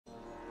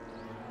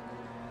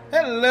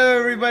Hello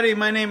everybody,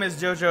 my name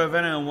is Jojo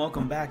Avena and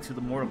welcome back to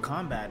the Mortal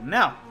Kombat.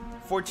 Now,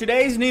 for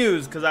today's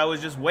news, because I was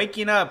just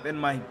waking up in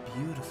my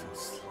beautiful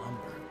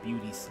slumber,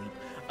 beauty sleep,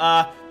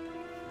 I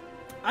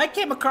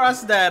came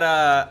across that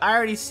I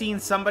already seen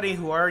somebody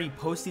who already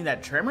posting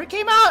that Tremor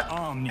came out,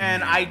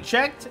 and I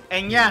checked,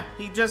 and yeah,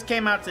 he just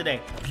came out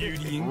today.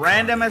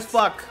 Random as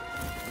fuck,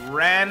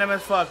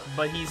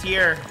 but he's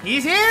here.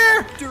 He's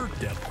here! Dirt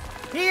Devil.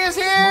 He is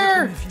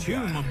here!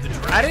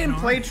 I didn't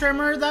play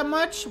Tremor that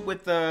much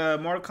with the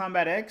Mortal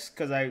Kombat X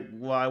because I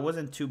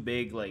wasn't too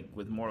big like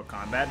with Mortal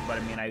Kombat, but I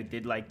mean I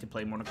did like to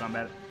play Mortal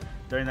Kombat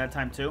during that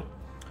time too.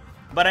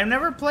 But I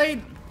never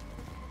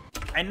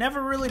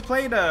really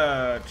played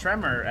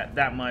Tremor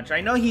that much. I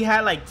know he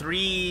had like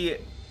three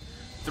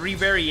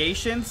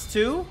variations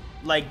too,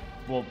 like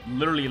well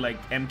literally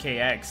like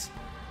MKX,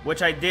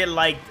 which I did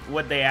like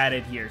what they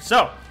added here.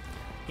 So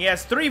he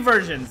has 3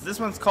 versions. This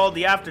one's called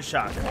the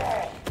Aftershock.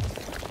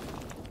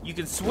 You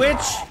can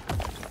switch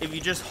if you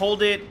just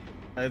hold it.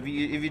 If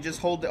you just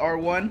hold the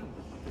R1,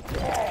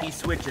 he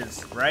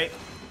switches, right?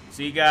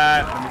 So you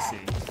got. Let me see.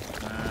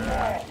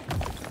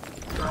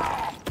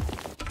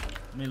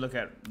 Let me look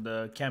at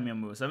the Kameo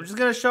moves. I'm just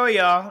gonna show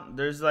y'all.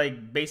 There's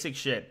like basic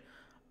shit.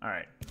 All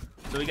right.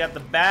 So we got the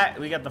back.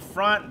 We got the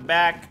front,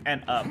 back,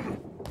 and up.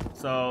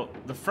 So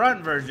the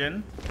front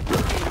version,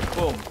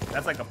 boom.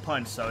 That's like a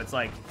punch. So it's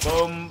like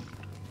boom,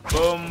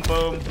 boom,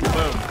 boom,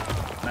 boom.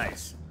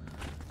 Nice.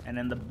 And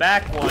then the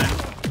back one,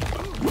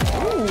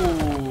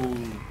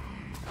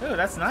 ooh,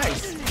 that's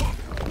nice.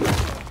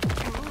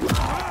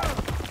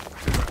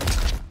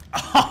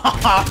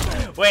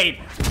 Wait.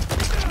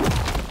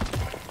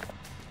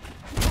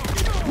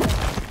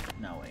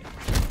 No, wait.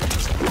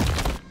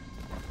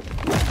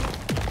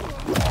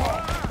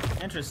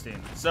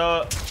 Interesting.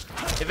 So,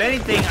 if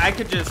anything, I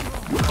could just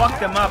fuck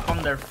them up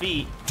on their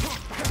feet.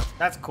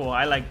 That's cool.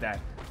 I like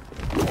that.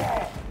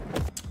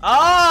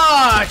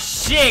 Oh,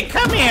 shit.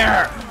 Come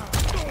here.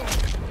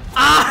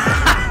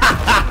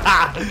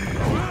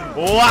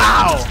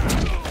 Wow,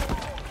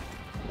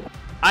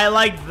 I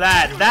like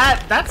that.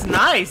 That's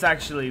nice,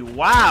 actually.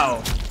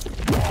 Wow.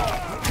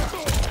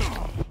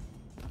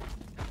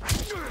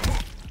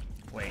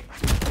 Wait.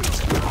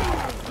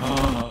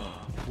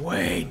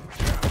 Wait.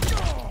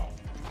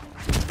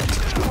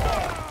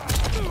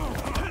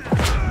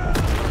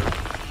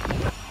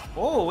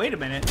 Oh, wait a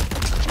minute.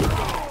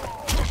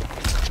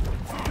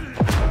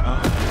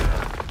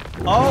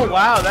 Oh,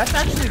 wow, that's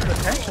actually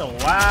potential.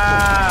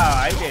 Wow,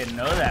 I didn't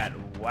know that.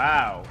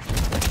 Wow.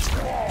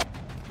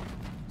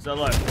 So,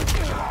 look. Okay.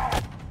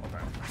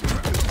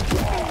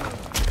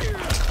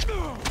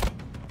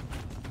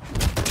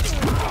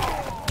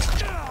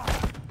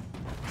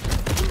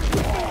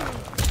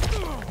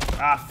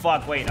 Ah,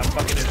 fuck, wait, I'm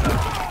fucking this up.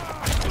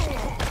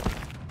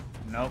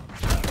 Nope.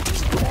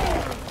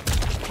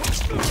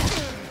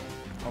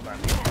 Hold on.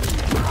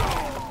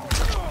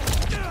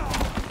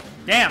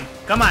 Damn,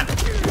 come on.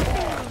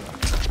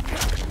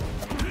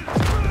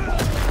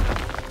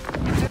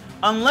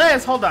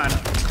 Unless, hold on.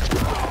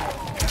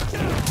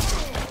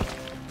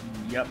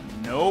 Yep,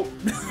 nope.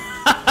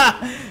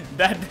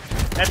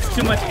 That's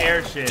too much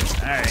air shit.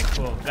 Alright,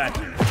 cool,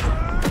 gotcha.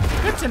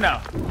 Good to know.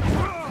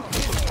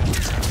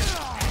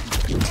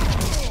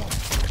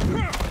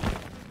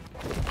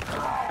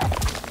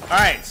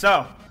 Alright,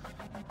 so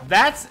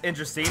that's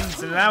interesting.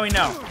 So now we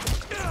know.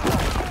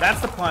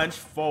 That's the punch,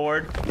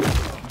 forward.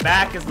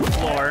 Back is the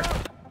floor.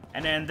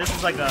 And then this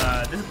is like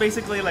this is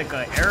basically like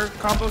a air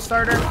combo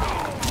starter.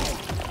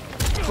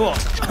 Cool.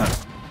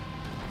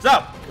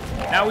 So,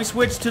 now we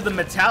switch to the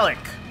metallic.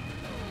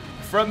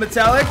 Front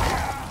metallic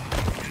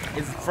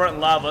is front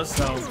lava,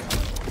 so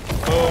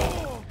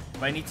boom.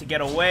 If I need to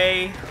get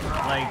away,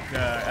 like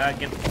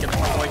get the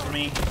fuck away from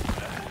me.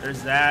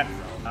 There's that.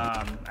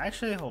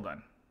 Actually, hold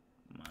on.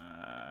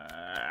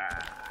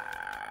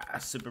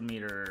 Super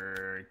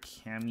meter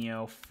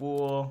Kameo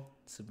full.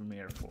 Super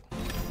meter full.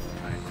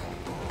 Alright,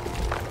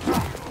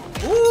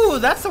 cool. Ooh,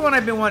 that's the one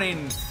I've been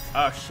wanting.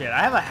 Oh shit,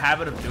 I have a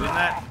habit of doing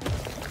that.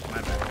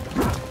 My bad.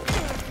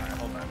 Alright,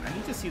 hold on. I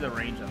need to see the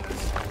range on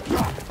this.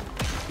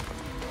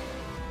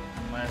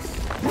 Unless.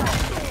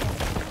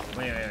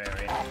 Wait.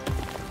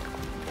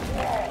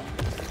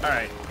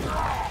 Alright.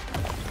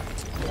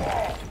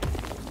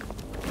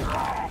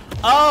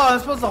 Oh, I'm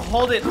supposed to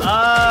hold it. Oh,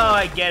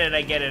 I get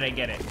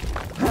it.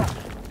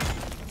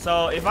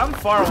 So if I'm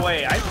far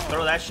away, I just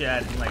throw that shit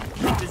at him, like,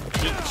 hit this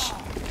bitch.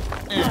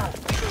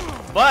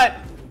 But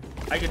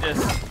I could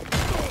just.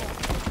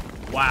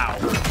 Wow.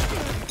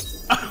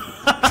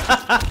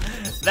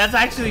 That's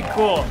actually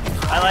cool.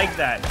 I like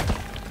that.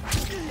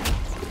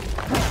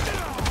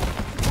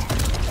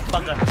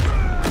 Fucker.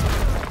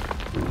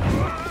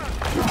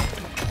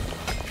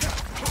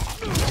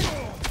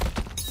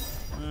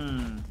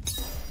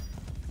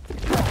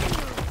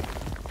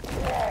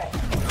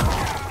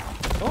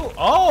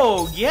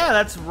 Oh, yeah,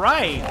 that's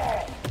right.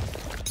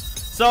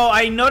 So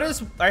I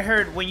noticed, I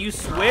heard when you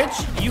switch,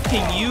 you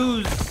can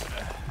use.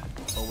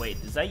 Oh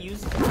wait, does that use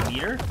the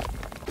meter?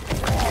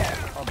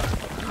 Hold on.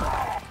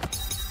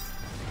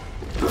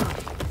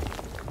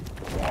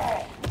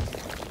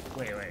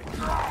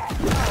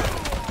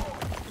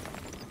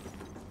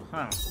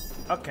 Huh.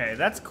 Okay,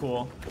 that's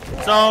cool.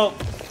 So,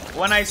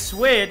 when I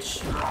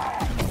switch...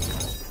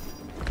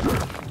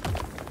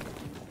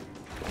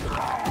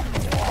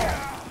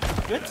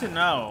 Good to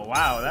know.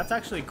 Wow, that's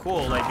actually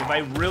cool. Like, if I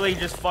really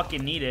just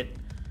fucking need it.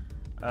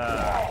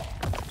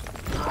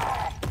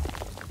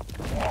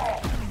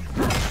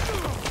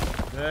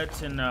 Good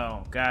to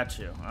know. Got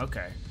you.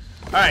 Okay.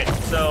 Alright,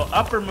 so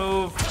upper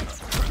move.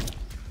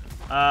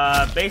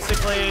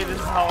 Basically, this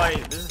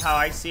is how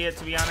I see it,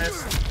 to be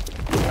honest.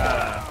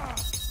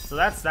 So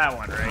that's that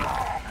one, right?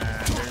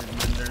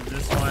 There's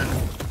this one.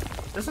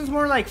 This one's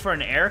more like for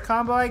an air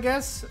combo, I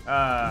guess.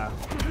 I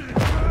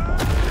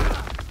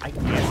guess I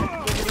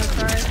can give it a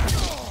try.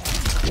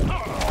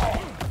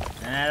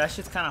 Nah, that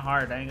shit's kind of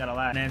hard. I ain't gonna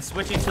lie. And then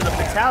switching to the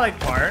metallic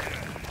part.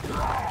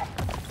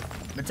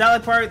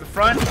 Metallic part, the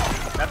front.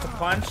 That's a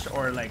punch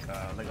or like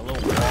a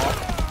little wall.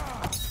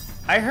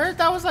 I heard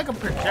that was like a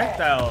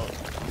projectile.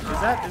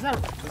 Is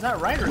that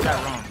right or is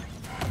that wrong?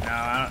 No,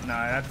 I don't know.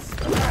 That's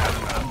okay,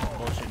 I'm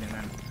bullshitting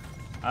then.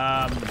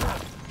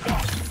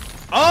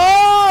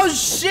 Oh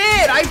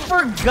shit! I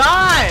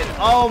forgot.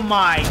 Oh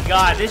my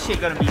god, this shit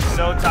gonna be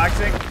so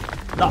toxic.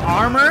 The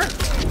armor,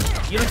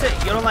 you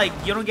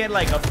don't get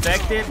like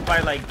affected by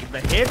like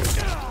the hits.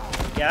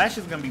 Yeah, that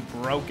shit's gonna be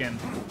broken.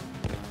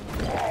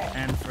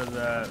 And for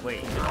the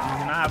wait, does he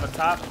not have a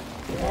top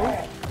move?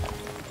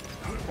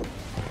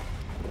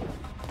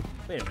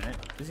 Wait a minute,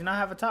 does he not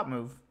have a top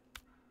move?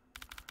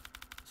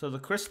 So the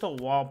crystal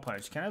wall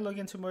punch. Can I look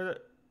into more?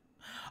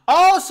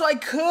 Oh, so I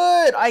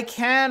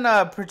can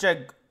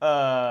project.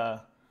 Oh,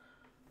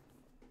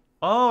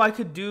 I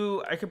could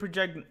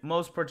project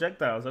most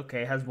projectiles.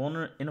 Okay, has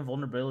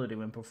invulnerability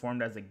when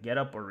performed as a get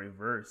up or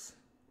reverse.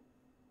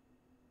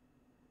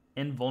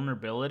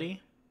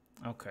 Invulnerability.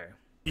 Okay.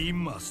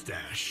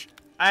 E-mustache.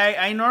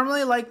 I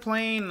normally like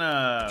playing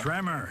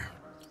Tremor.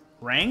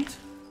 Ranked.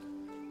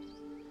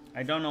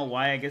 I don't know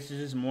why. I guess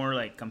it's just more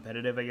like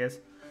competitive, I guess.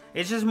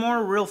 It's just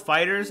more real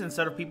fighters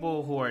instead of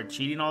people who are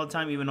cheating all the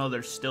time, even though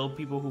there's still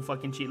people who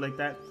fucking cheat like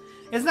that.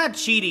 It's not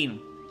cheating.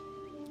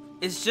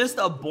 It's just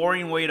a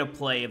boring way to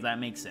play, if that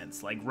makes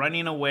sense. Like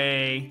running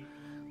away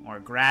or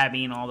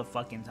grabbing all the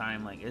fucking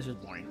time. Like, it's just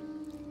boring.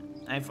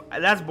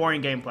 That's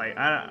boring gameplay.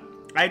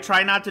 I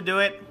try not to do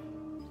it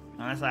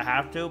unless I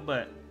have to,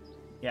 but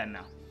yeah,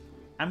 no.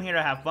 I'm here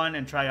to have fun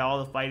and try all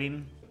the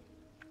fighting.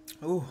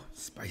 Ooh,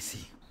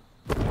 spicy.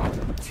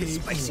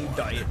 Spicy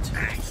diet.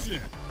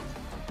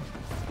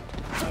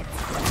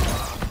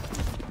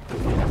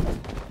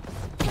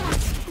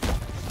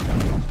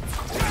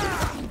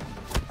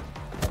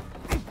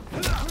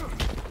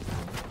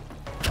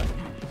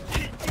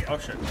 Oh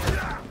shit.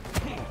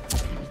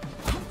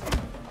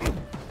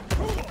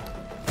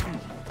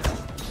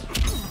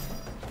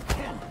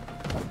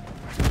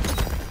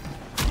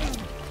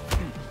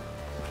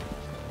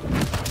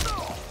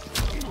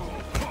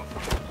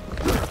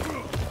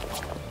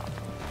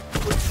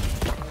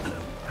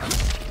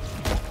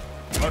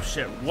 Oh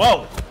shit.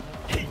 Whoa.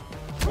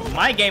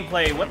 My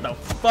gameplay, what the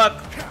fuck?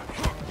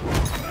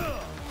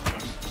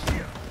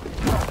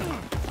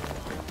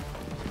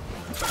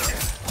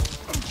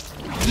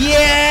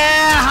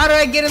 Yeah! How did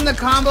I get in the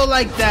combo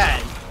like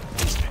that?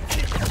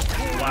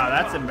 Wow,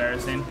 that's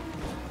embarrassing.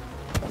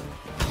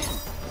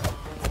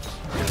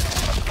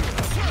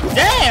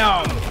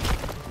 Damn!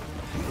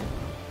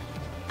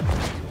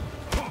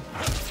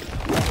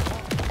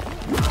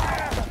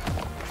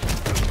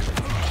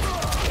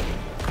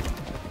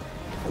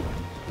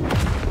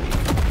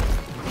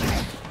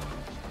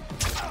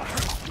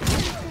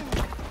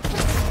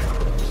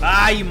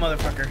 Ah, you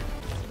motherfucker.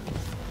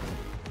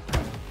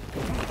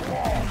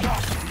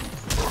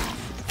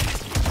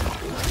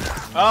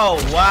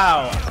 Oh,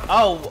 wow.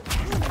 Oh.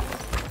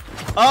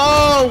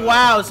 Oh,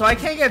 wow. So I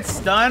can't get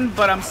stunned,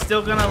 but I'm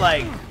still gonna,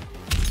 like...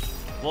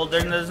 Well,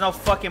 there's no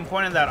fucking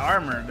point in that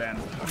armor, then.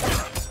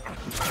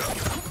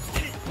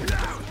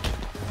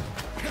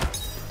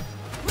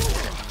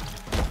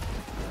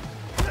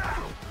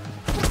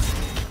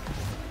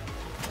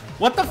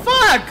 What the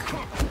fuck?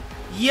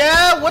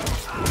 Yeah,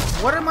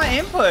 what are my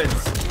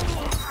inputs?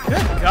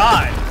 Good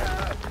God.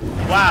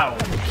 Wow.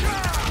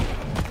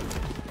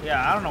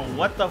 Yeah, I don't know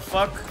what the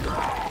fuck.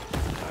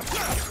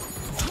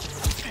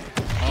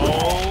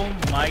 Oh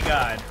my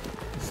God.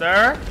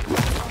 Sir?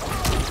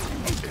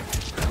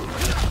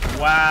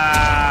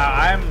 Wow,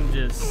 I'm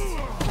just...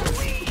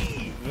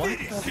 What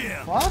the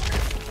fuck?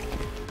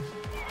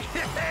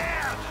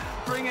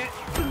 Bring it.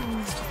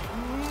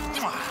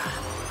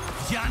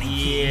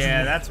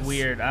 Yeah, that's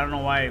weird. I don't know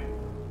why.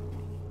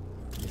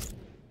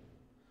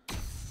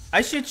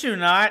 I shit you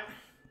not.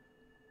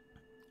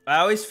 I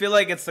always feel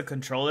like it's the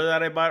controller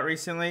that I bought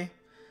recently,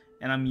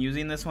 and I'm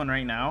using this one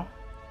right now.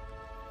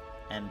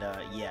 And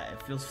yeah,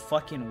 it feels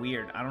fucking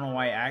weird. I don't know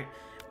why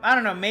I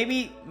don't know.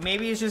 Maybe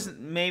it's just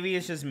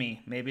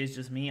me. Maybe it's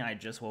just me. I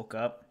just woke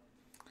up.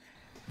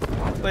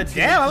 But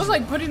damn, I was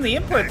like putting the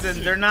inputs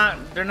and they're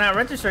not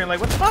registering. Like,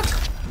 what the fuck?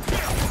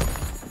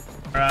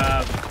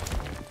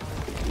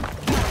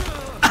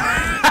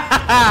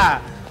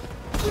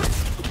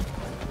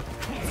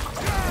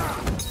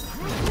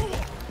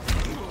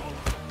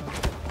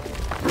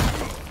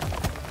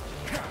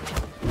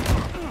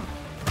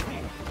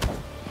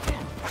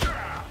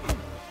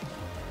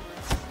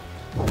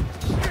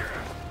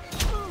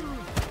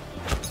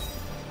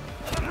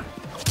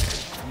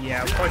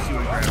 Yeah, of course you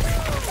would grab.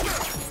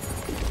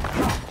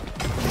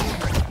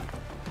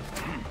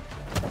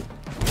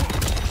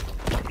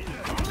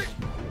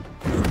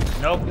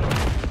 Nope.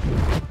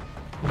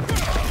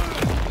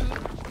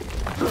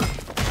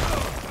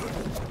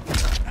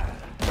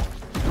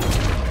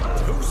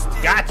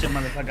 Gotcha,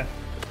 motherfucker.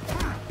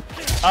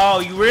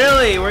 Oh, you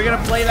really? We're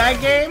gonna play that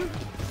game?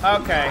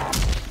 Okay.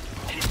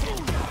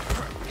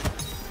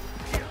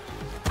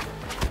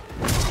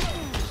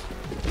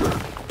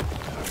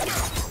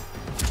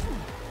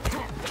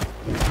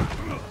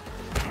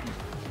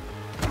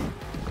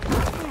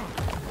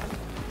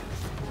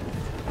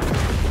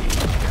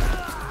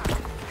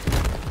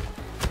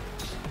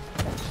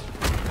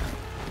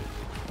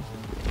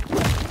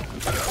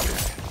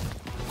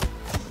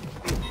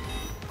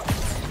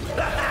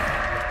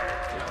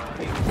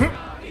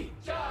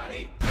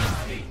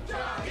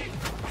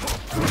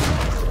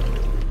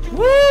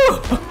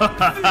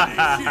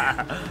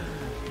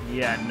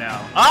 Yeah, no.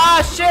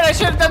 Oh shit, I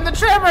should have done the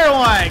Tremor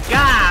one!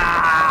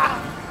 Gah!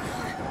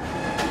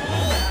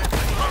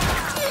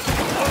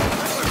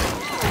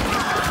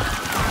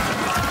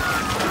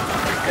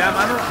 Damn,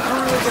 I don't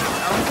really get,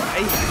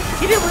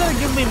 he didn't really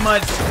give me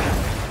much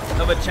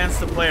of a chance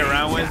to play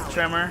around with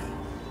Tremor.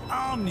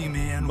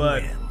 Omni-Man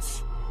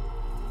wins.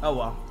 Oh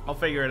well, I'll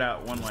figure it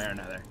out one way or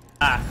another.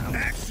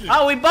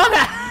 Oh, we bug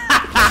it!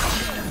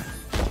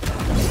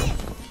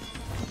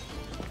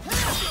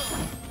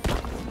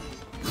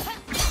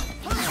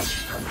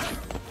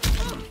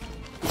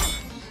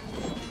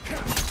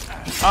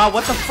 Oh,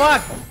 what the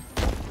fuck?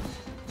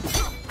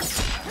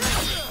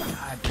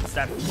 God, it's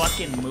that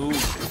fucking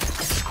move.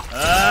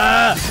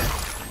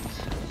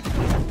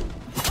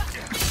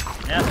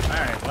 Yep,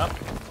 alright, well.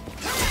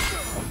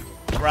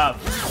 Bruv,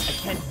 I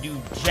can't do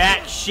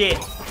jack shit.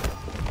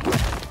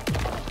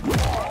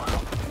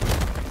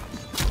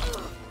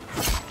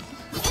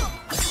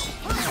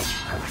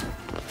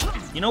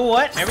 You know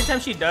what? Every time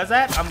she does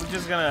that, I'm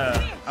gonna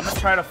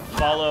try to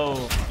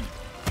follow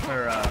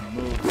her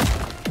moves.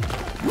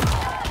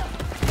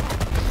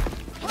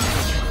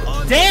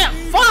 Damn!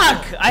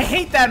 Fuck! I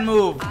hate that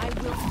move. I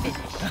will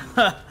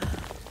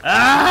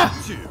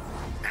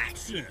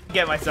finish.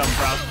 Get myself,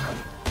 bro.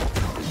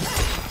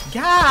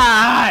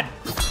 God!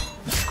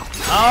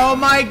 Oh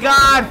my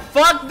God!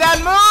 Fuck that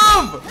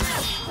move!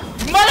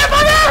 Mother!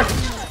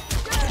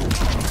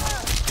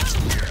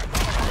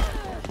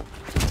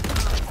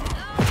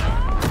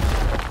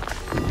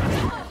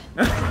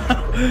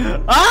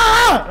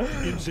 Ah!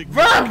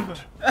 Bro!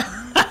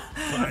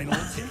 Final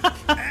take.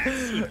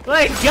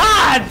 Like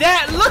God,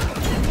 look,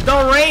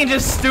 the range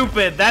is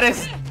stupid. That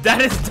is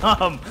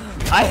dumb.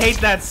 I hate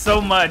that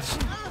so much.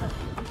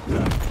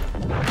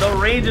 The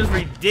range is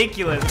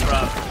ridiculous,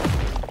 bro.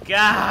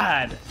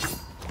 God,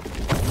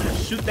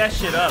 shoot that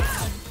shit up.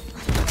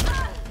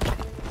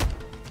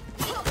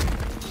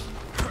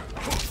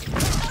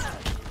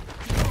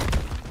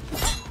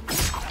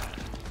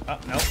 Oh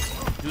no,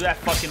 do that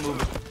fucking move,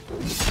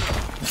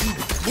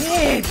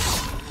 bitch.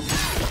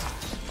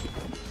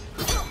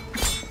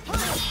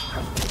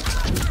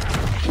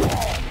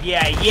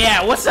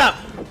 Yeah, what's up?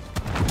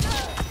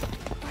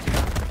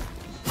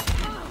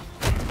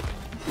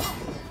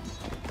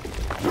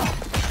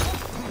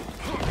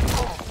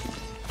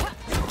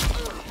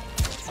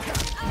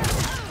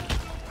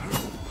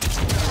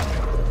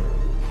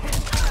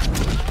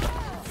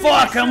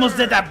 Fuck, I almost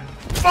did that.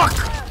 Fuck!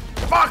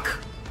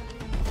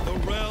 The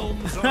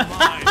realms are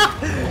mine.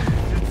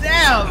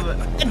 Damn!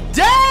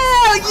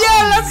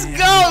 Yeah, let's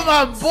go,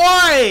 my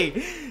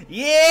boy!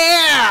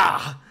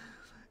 Yeah!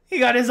 He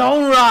got his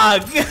own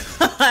rock.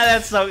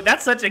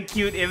 That's such a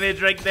cute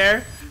image right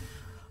there.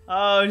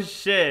 Oh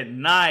shit,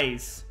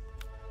 nice.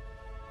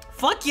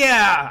 Fuck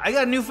yeah! I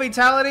got a new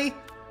fatality.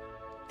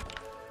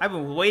 I've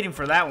been waiting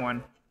for that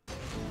one.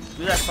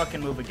 Do that fucking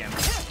move again.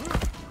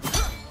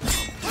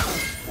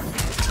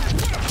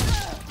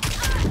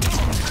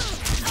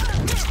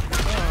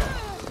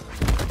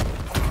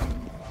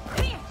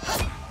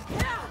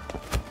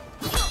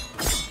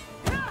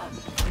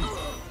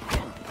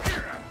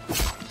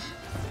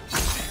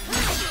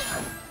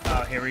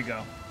 Here we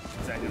go.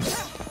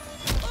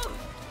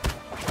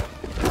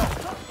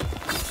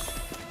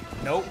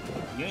 Nope.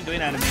 You ain't doing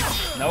that to me.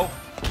 Nope.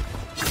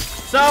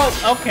 So,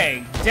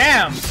 okay.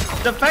 Damn.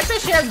 The fact that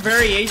she has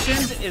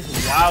variations is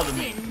wild to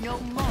me.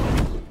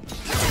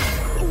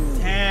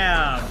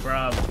 Damn,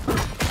 bro.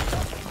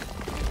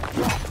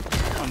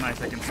 Oh, nice.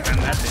 I can spam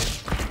that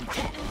bitch.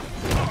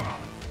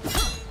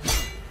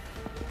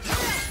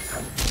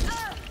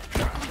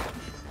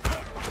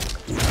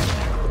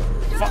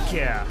 Fuck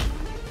yeah.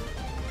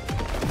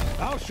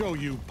 I'll show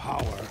you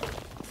power.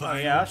 Oh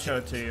yeah, I'll show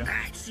it to you.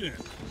 Action.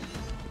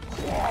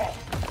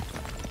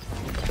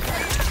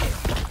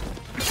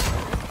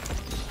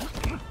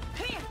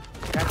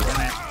 God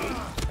damn it.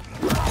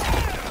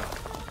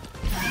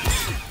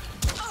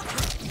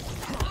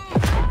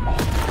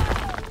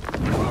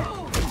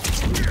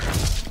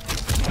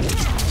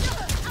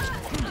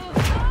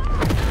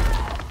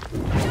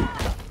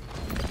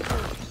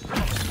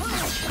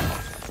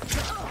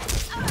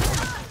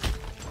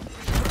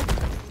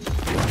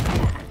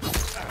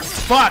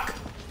 fuck?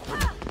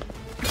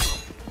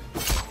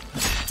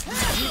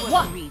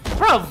 What?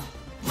 Bro.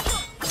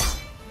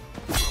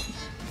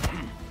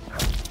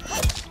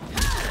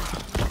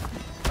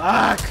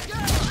 Fuck.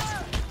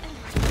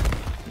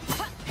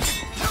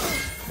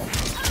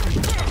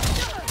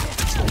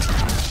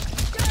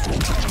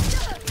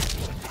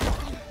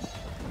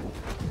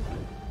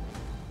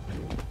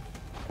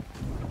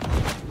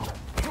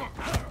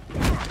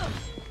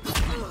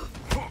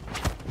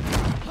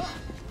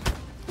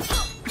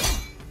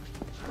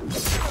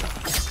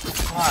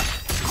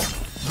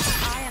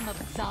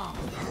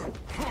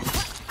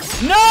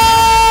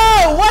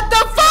 No! What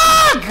the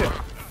fuck?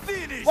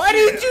 Why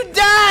didn't you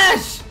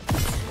dash?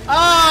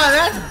 Oh,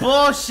 that's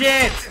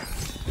bullshit.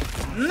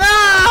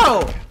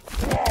 No!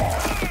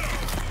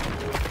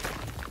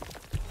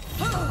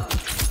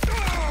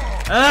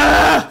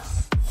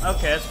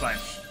 Okay, that's fine.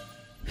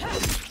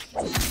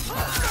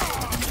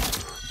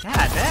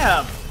 God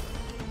damn.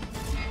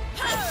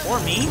 Or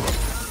me?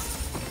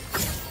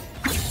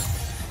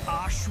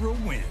 Ashra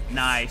wins.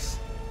 Nice.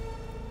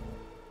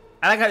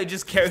 I like how he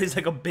just carries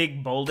like a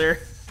big boulder.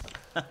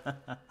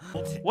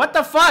 What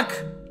the fuck?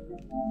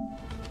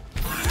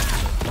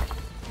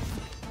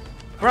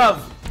 Bro,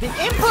 the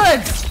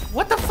inputs!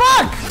 What the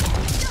fuck?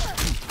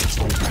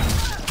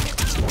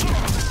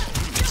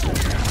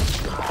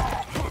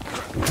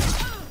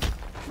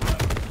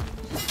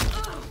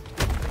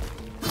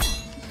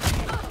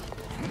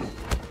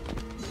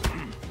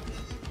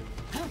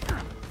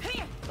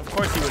 Of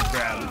course he would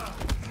grab.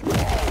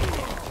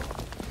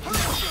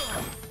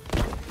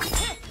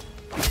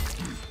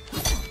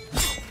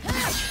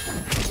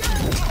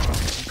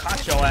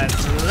 Caught your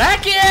ass.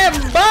 Lack him,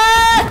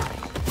 bud!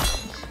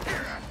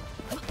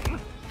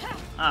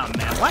 Oh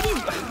man, why do you...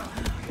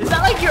 Is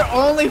that like your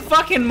only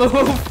fucking move?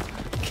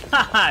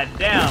 God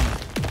damn.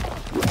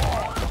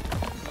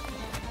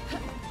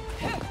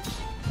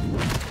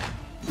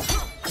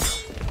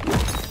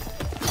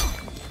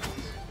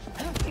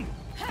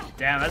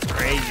 Damn, that's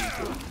crazy.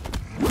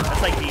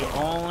 That's like the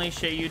only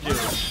shit you do.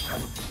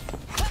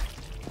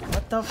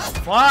 What the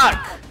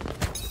fuck?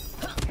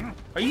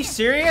 Are you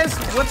serious?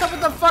 What's up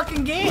with the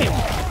fucking game?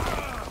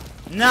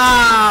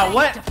 Nah,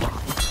 what?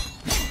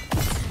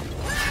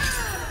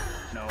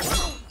 No.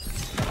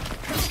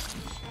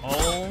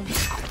 Oh.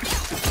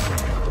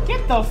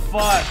 Get the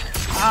fuck.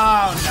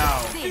 Oh,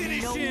 no.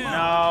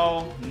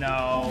 No,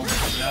 no,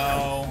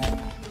 no.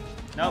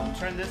 Nope,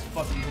 turn this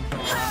fucking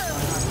controller on.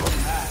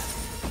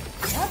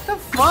 What the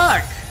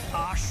fuck?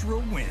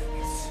 Ashra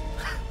wins.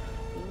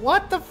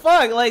 What the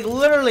fuck? Like,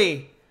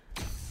 literally.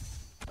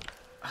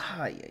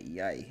 Ay,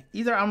 ay, ay.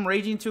 Either I'm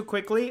raging too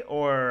quickly,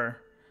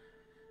 or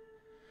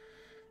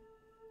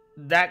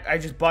that I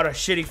just bought a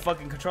shitty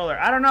fucking controller.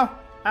 I don't know.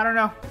 I don't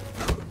know.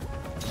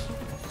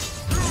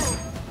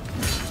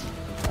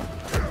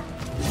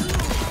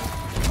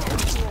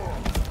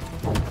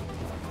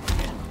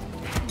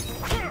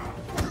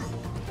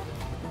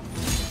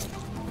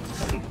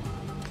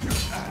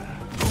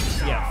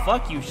 Yeah,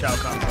 fuck you, Shao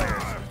Kahn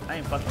players. I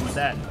ain't fucking with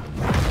that.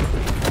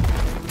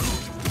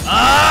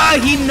 Ah,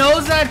 he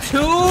knows that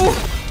too?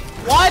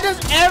 Why does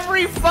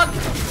every fuck...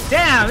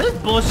 Damn, this is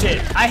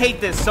bullshit. I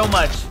hate this so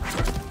much.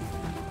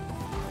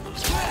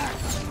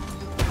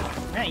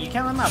 Man, you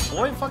can't let my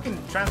boy fucking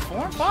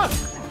transform? Fuck.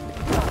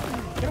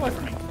 Get away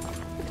from me.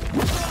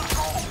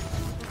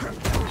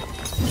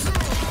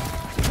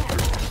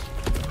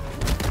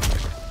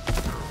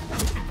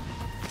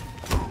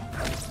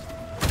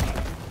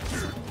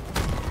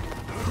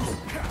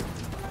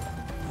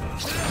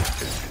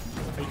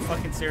 Are you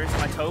fucking serious?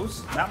 My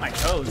toes? Not my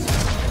toes.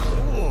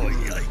 Oh,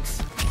 yikes.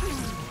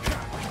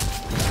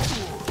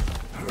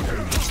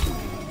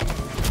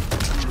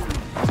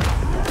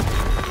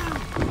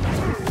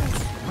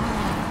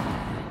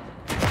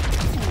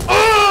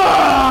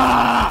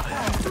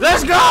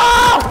 Let's go!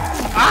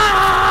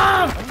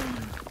 Ah!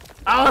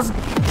 I was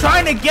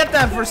trying to get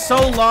that for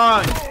so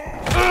long.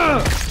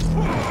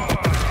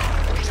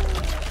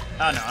 Oh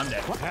no, I'm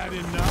dead. Had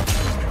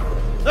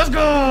enough. Let's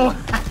go!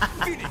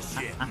 Finish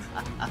it.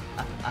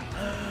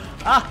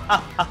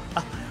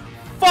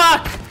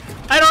 Fuck!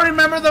 I don't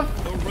remember the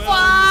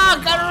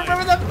fuck! I don't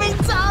remember the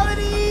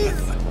fatalities!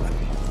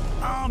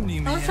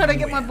 Omni-Man I was trying to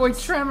get my wins. boy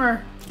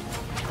Tremor.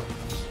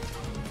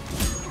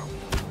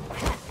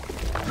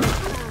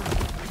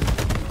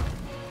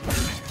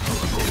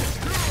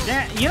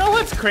 Yeah, you know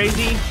what's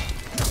crazy?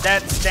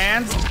 That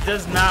stance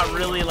does not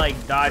really like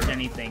dodge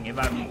anything.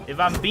 If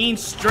I'm being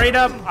straight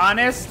up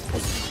honest,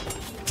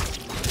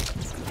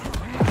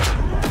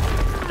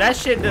 that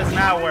shit does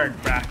not work,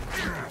 bruh.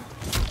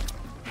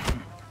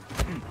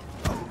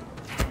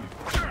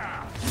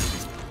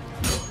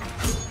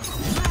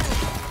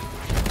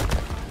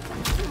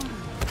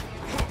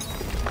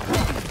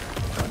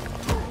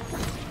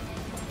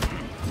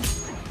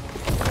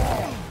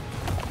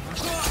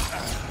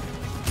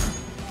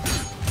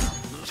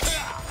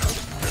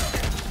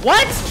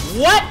 What?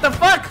 What the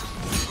fuck?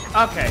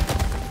 Okay.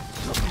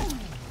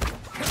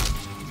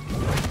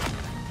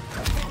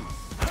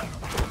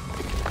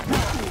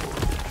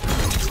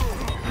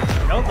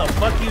 No, the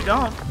fuck you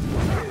don't.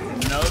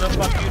 No, the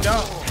fuck you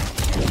don't.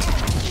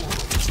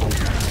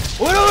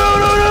 Oh, no, no,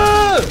 no,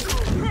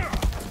 no!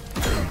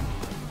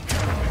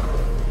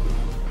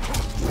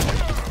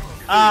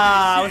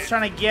 Ah, I was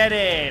trying to get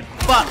it.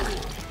 Fuck.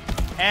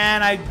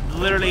 And I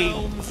literally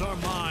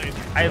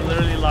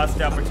lost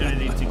the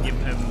opportunity to give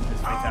him his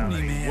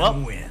fatality. OmniMan Well,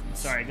 wins.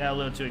 sorry, got a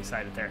little too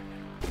excited there.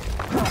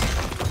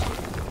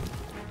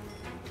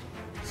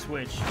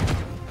 Switch.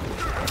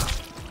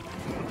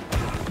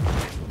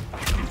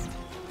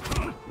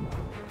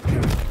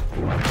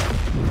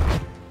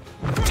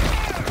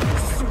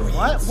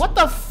 What? What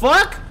the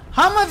fuck?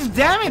 How much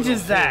damage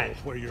is that?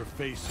 Where your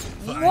face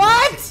is.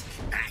 What?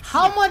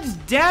 How much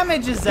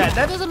damage is that?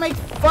 That doesn't make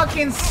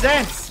fucking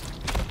sense.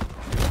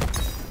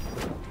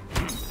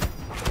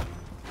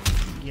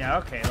 Yeah,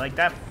 okay, like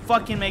that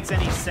fucking makes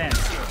any sense.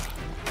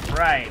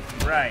 Right,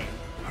 right.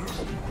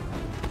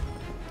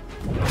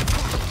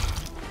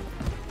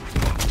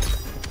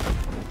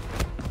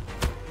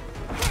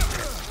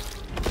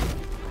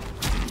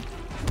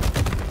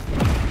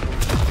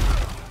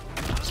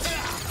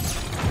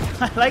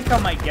 I like how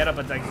my get-up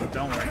attacks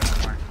don't work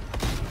anymore.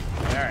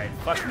 Alright,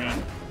 fuck me.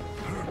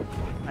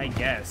 I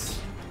guess.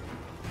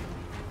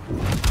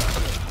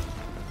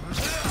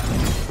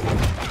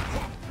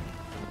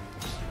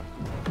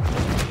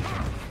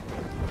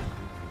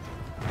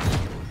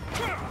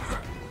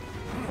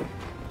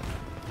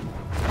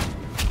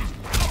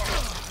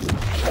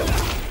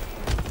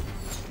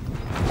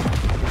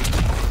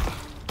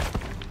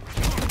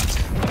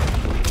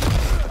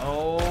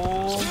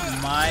 Oh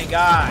my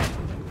god.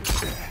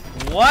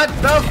 What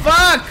the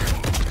fuck?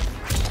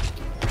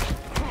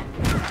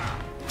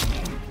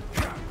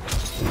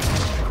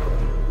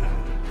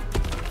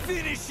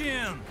 Finish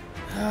him!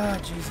 Ah,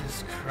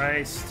 Jesus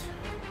Christ.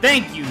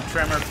 Thank you,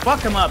 Tremor.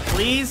 Fuck him up,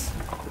 please.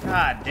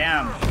 God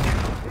damn.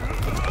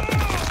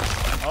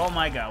 Oh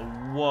my god.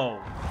 Whoa.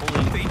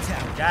 Holy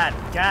Fatality.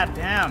 God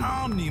damn.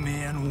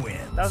 OmniMan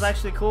wins. That was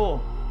actually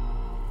cool.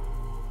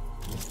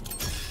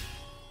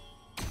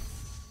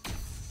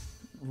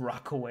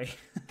 Rock away.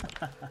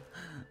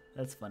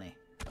 That's funny.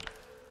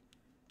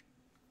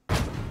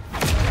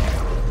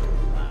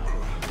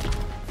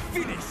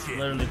 Finish it.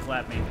 Literally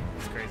clap me.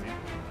 It's crazy.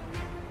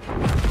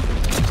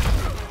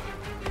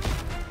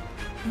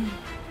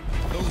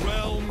 The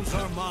realms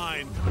are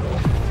mine.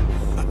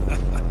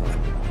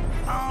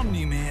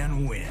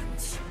 OmniMan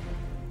wins.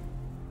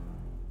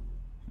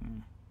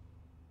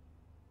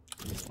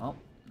 Well,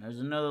 there's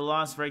another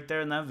loss right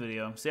there in that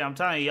video. See, I'm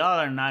telling you, y'all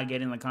are not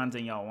getting the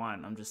content y'all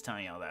want. I'm just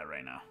telling y'all that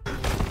right now.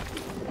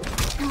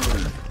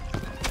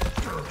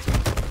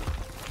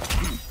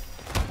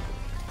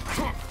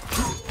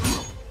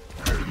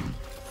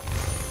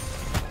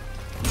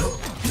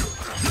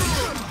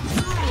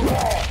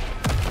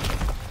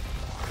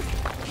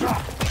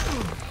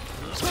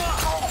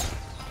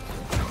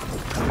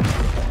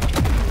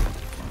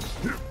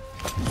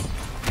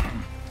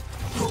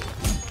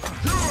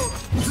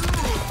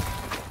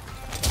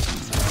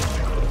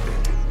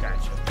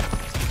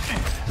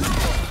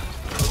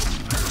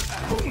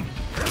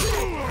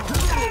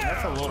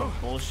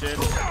 Bullshit.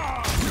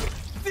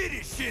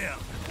 Finish him.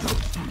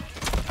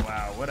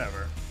 Wow,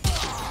 whatever.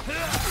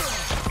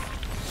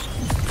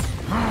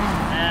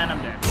 And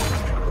I'm dead.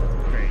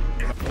 Great.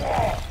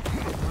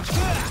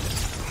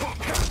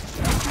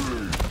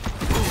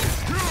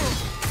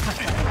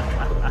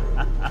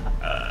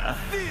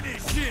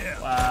 Finish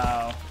him.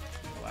 Wow.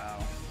 Wow.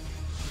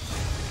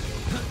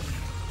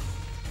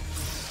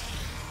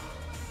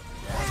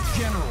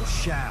 General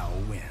Shao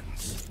wins.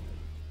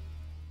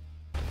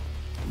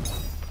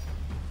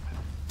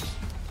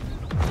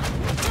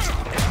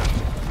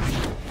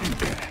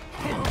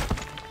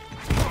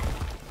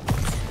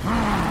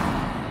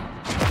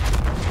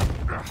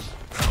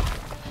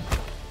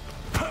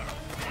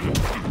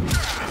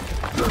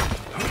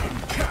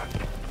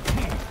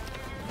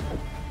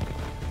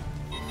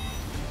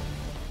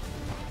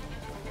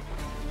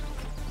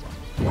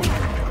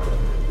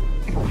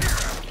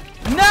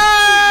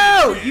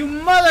 You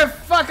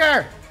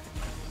motherfucker!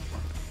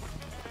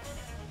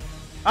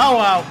 Oh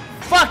well,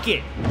 fuck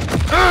it!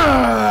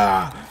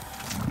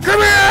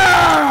 Come here!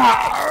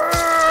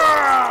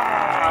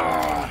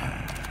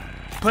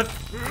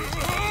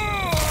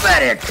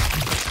 Pathetic!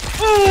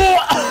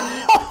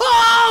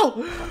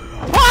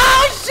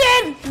 Oh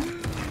shit!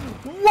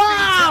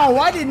 Wow!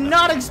 I did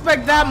not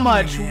expect that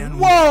much.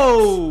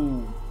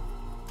 Whoa!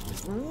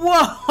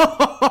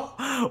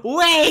 Whoa!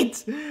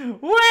 Wait!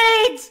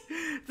 Wait!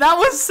 That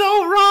was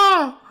so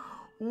raw!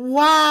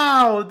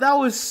 Wow! That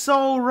was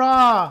so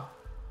raw!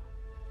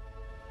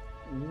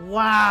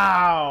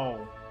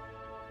 Wow!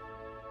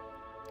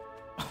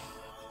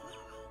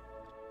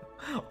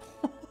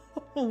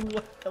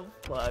 What the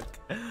fuck?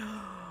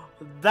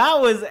 That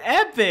was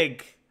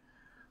epic!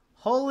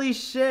 Holy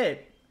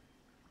shit!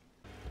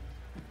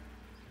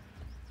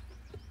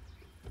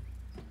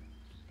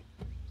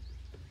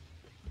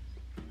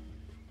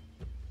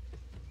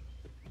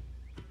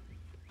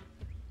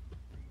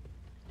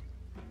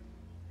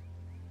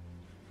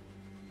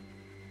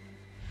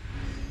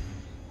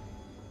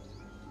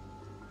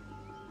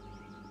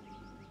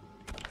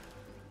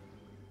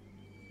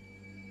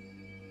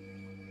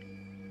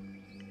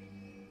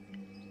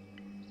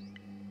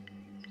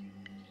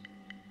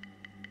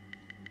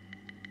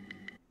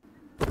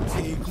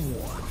 Take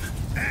one.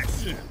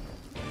 Action.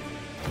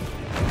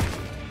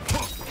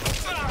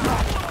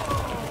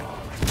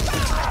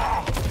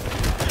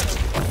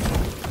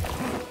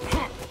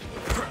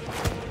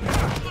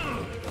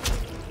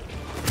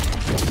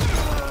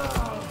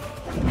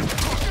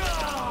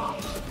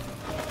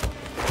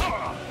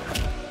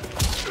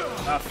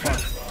 Ah,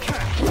 fuck.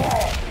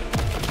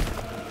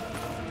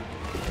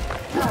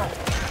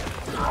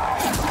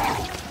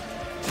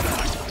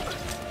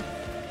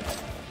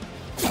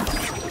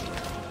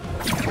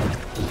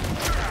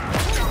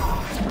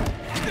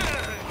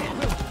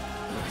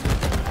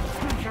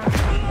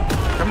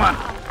 Come on.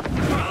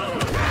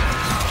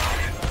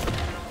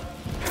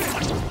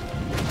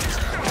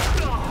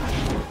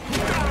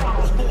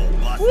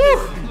 Woo!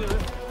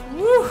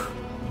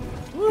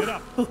 Woo! Get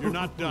up. You're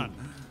not done.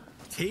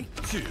 Take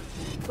two.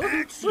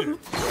 Action.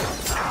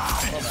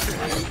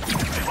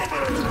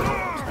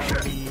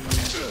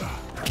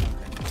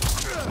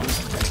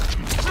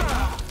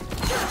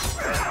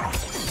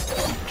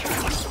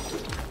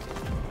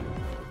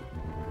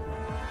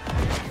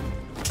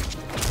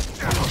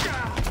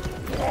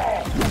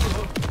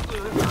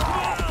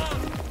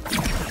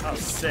 Oh,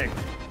 sick.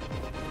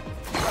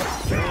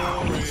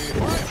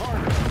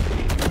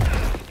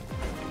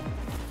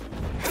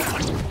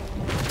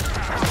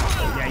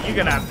 Yeah, you're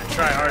gonna have to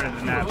try harder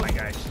than that, my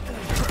guy.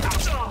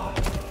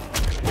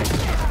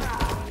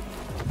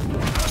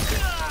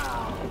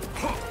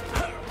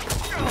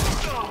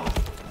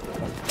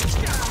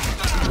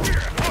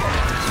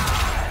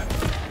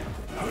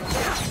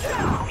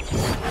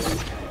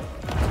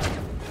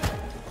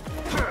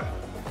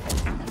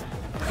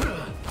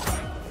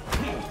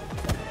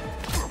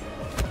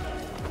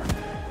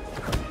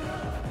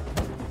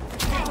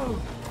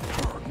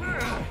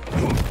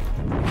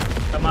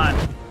 Come on.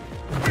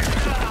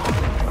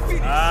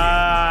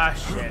 Ah,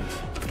 shit.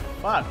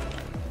 Fuck.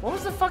 What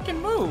was the fucking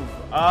move?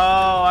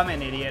 Oh, I'm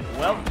an idiot.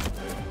 Well,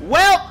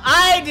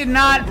 I did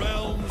not.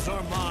 Realms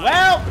are mine.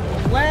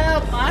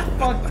 Well, I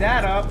fucked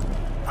that up.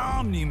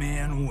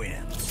 Omni-Man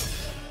wins.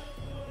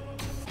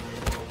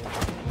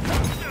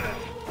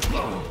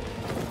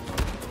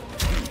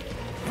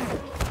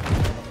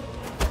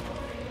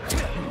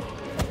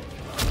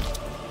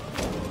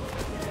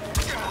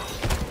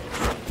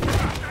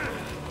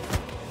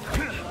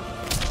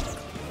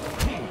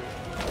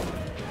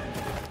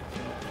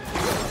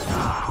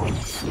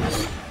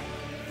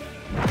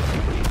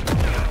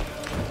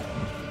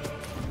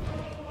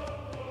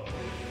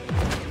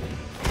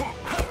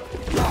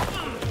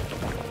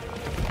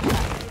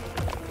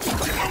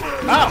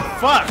 Oh,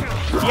 fuck.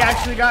 He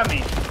actually got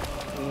me.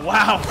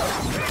 Wow.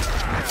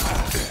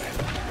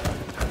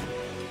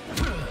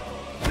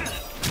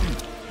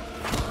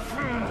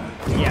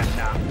 Yeah,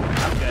 nah.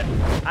 I'm good.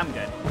 I'm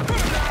good.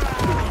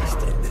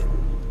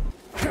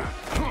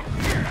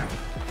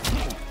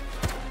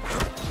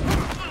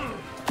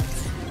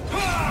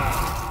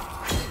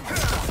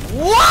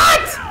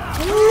 What?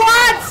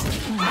 What?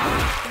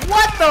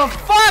 What the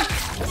fuck?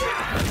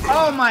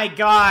 Oh my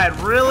god,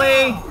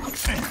 really?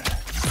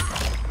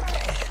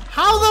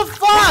 How the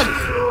fuck?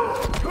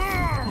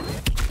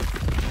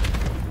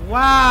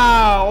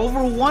 Wow,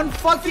 over one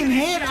fucking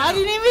hit? I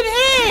didn't even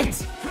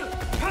hit!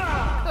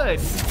 Good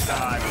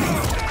god.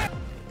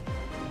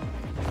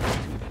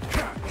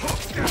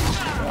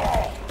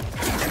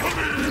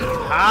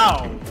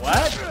 How?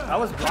 What? I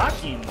was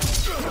blocking.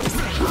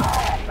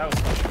 That was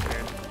fucking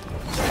weird.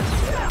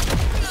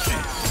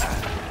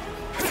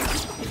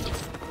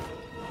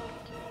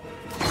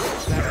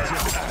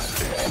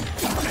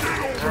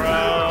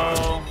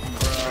 Bro.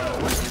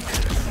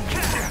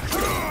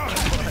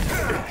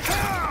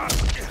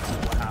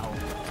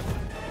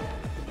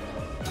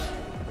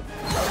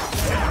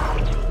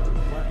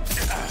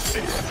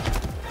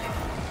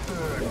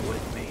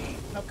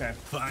 Okay.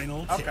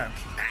 Final Okay. take.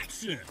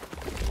 Action.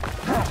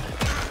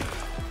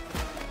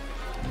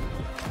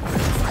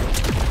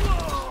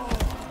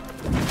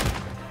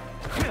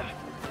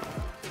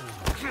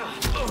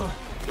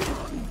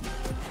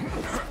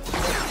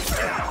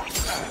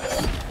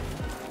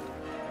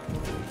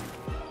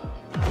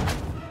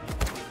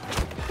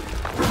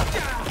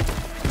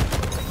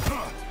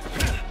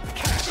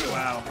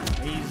 Wow,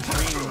 he's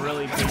being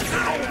really patient.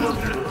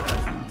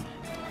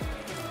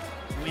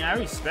 I mean, I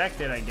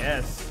respect it, I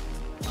guess.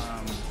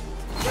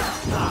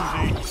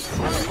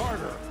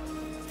 Harder.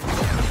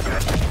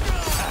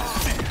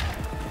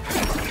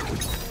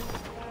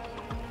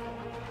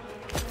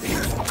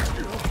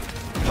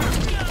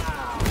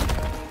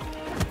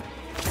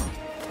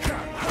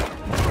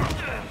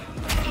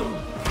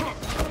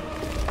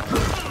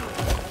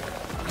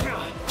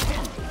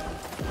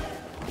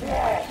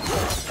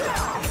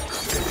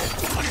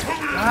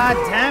 God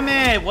damn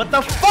it! What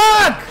the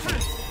fuck?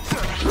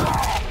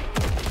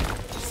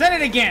 Send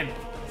it again!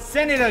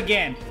 Send it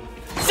again!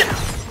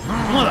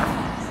 Mother!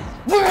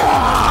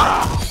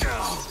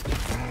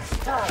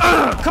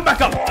 Come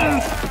back up!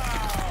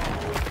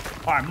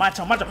 Alright, my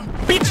turn,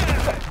 bitch!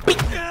 Beat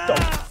the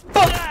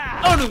fuck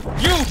out of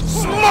you,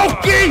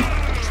 Smokey!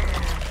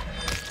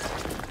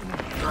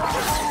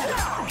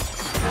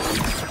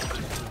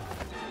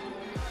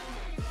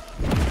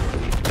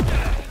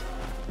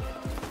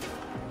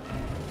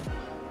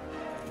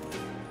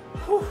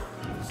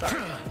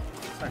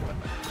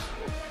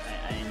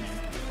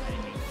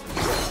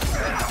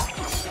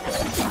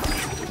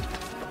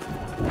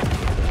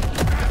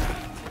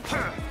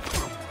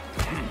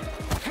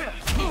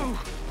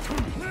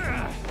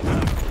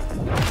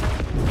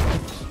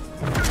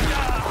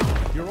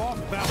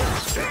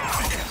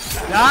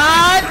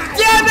 God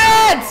damn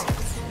it!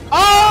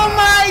 Oh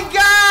my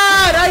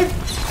god! I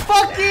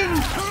fucking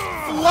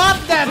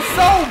flopped that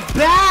so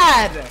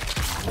bad!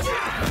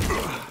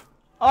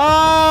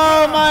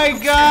 Oh my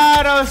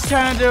god! I was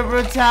trying to do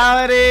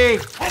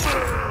brutality!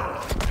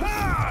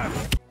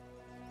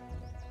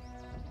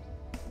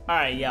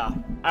 Alright, yeah.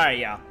 Alright,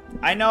 yeah.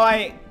 I know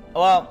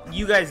well,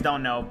 you guys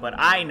don't know, but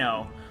I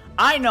know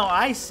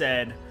I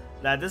said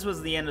that this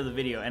was the end of the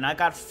video, and I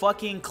got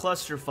fucking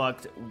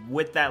clusterfucked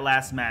with that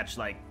last match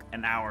like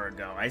an hour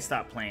ago. I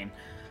stopped playing,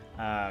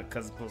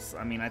 cause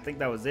I mean I think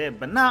that was it.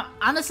 But nah,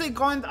 honestly,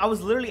 I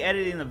was literally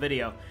editing the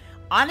video.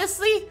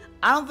 Honestly,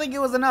 I don't think it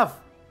was enough.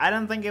 I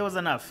don't think it was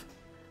enough.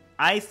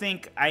 I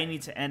think I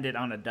need to end it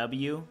on a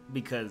W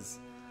because,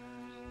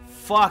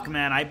 fuck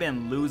man, I've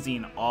been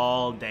losing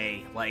all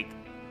day. Like,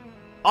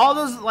 all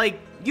those, like,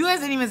 you guys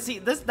didn't even see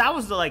this. That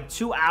was like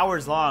 2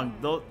 hours long.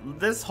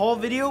 This whole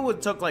video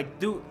took like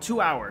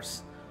 2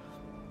 hours,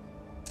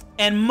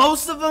 and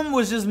most of them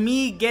was just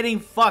me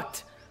getting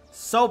fucked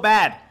so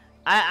bad.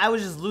 I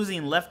was just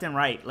losing left and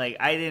right. Like,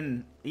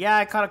 yeah,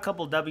 I caught a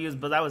couple W's,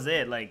 but that was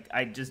it. Like,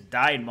 I just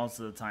died most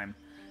of the time.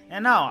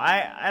 And no,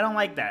 I don't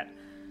like that.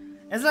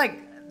 It's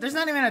like, there's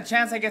not even a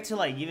chance I get to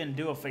like even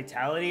do a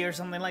fatality or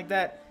something like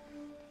that.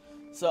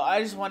 So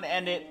I just want to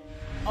end it.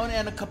 I want to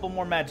end a couple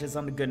more matches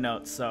on a good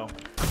note. So,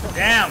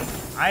 damn,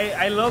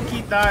 I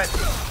low-key thought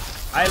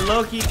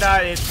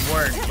it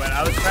worked, but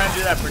I was trying to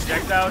do that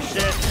projectile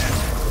shit, and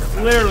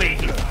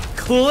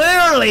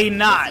clearly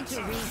not.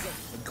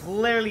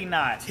 Clearly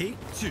not. Take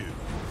 2.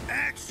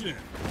 Action.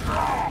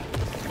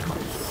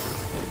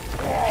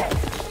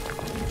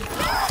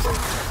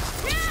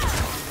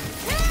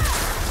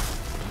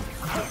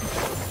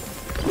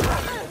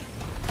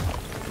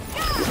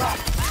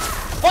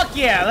 Fuck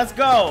yeah, let's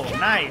go.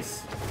 Nice.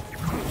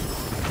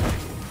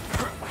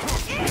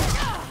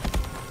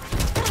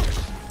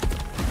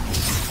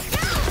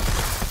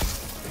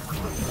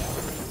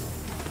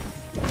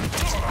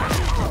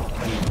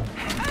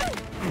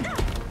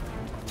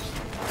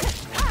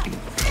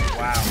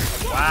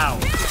 Wow.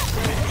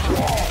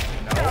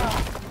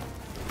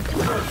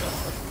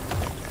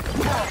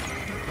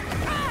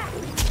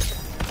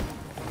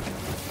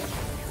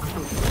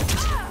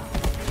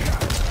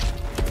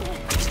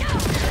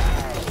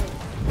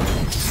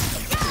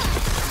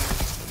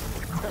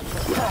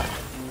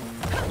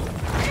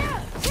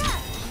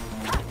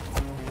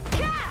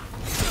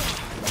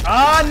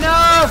 Oh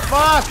no!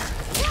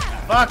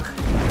 Fuck!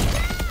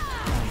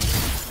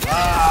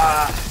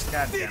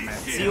 God damn it.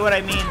 See what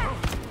I mean?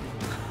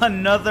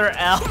 Another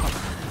L.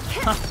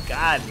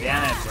 God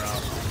damn it, bro.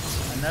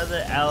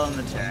 Another L in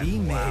the chat.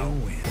 Wow.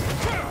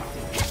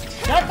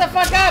 Shut the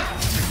fuck up!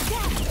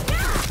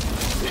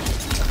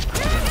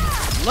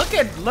 Look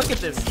at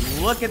this.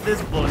 Look at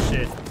this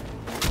bullshit.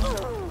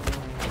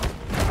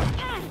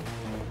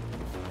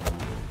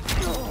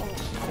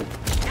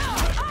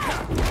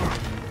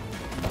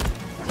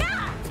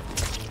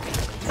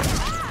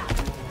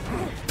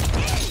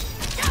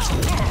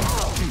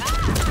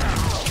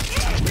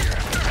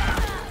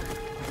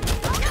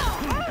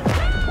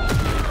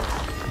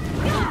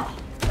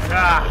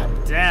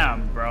 God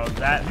damn, bro.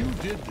 That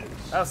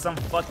was some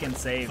fucking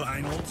save.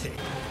 Final take.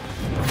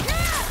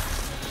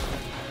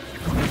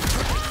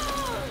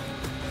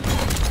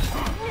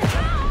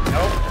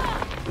 Nope.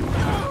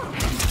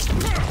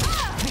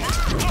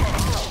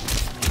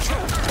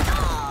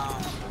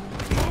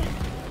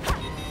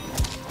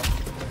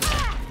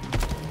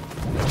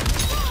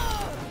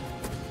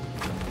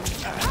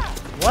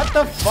 What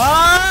the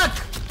fuck?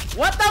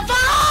 What the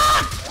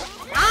fuck?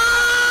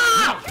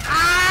 Ah!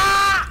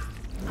 Ah!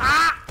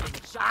 Ah!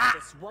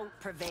 Justice won't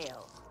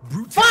prevail.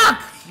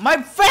 Fuck!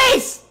 My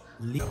face!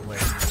 Leave away.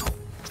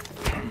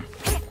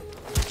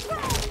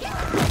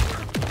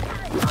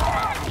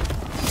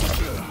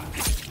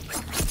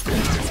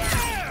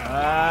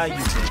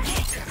 You bitch.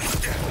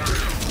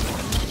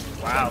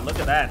 Wow, look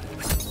at that.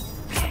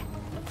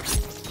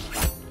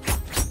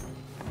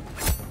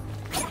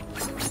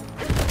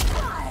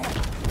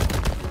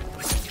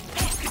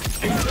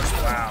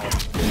 Wow.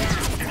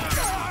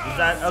 Is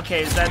that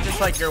okay? Is that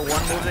just like your one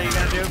move that you're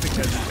gonna do?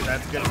 Because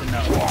that's good to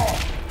know.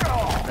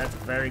 That's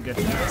very good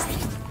to know.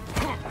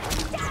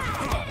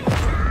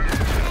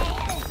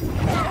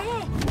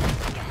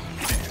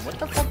 What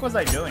the fuck was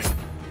I doing?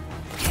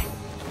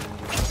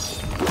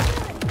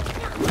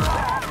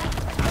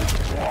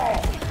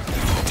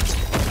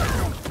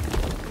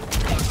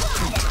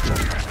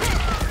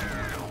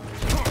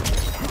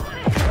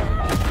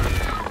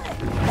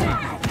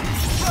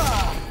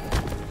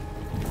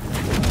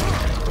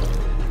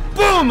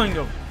 Boom and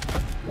go.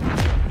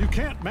 You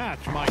can't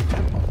match my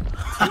tempo.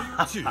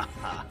 Take 2.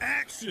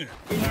 Action.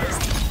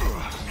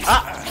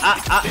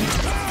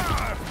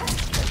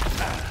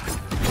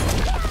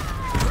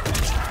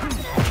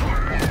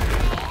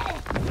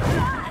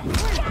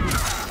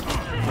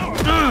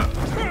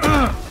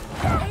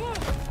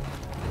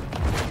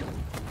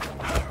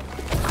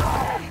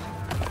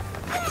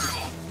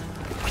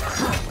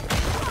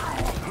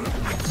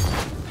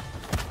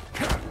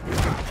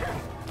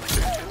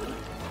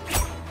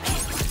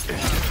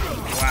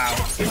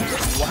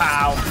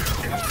 Wow.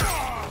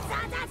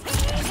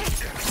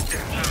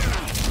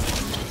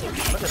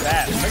 Look at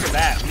that. Look at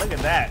that. Look at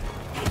that.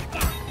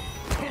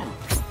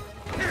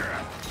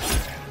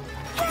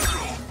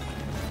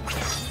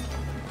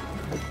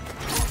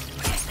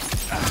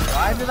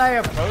 Why did I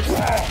approach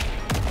that?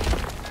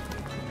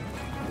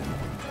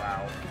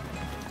 Wow.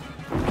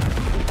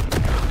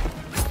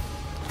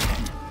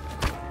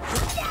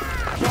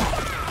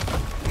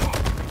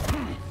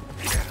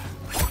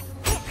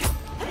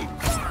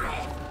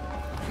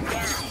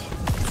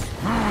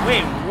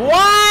 Wait,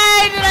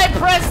 why did I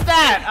press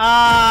that?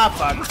 Ah,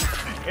 fuck.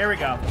 Here we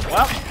go.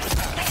 Well,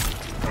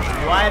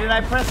 why did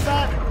I press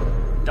that?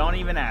 Don't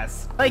even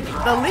ask. Like,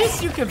 the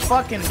least you can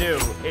fucking do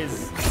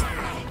is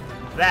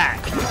that.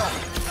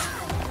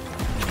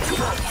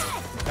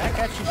 Back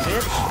at you,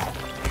 bitch.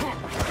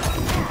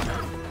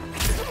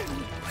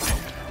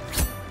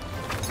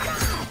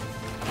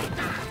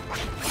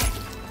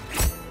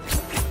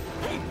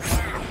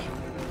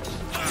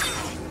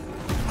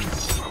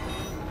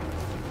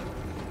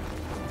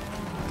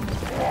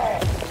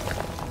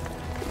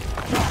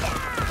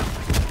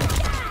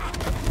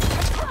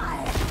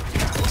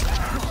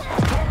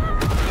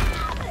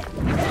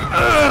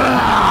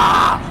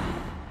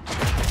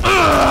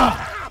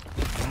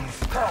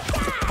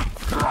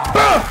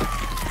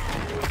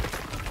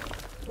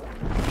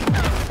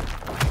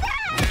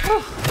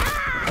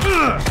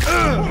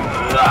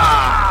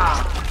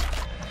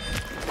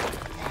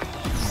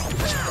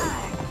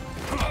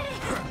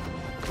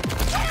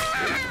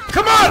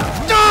 Come on!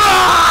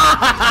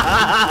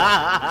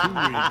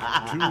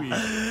 Too easy.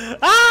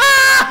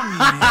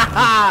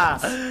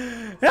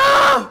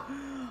 No!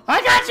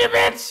 I got you,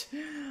 bitch!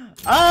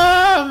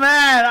 Oh,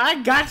 man.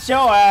 I got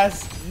your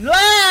ass.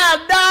 Yeah,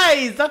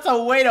 nice! That's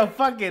a way to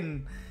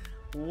fucking...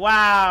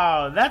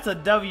 Wow. That's a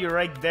W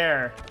right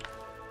there.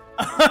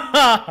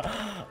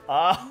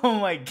 Oh,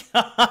 my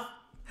God.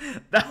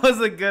 That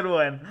was a good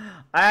one.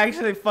 I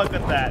actually fuck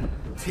with that.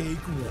 Take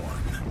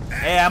one.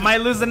 Hey, I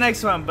might lose the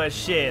next one, but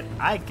shit,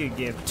 I could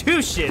give two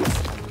shits.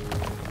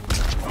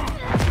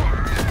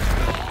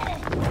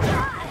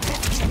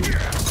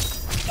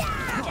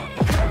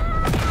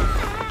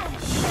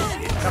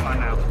 Come on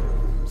now.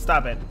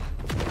 Stop it.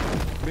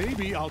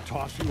 Maybe I'll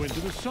toss you into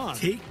the sun.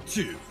 Take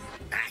two.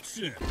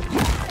 Action.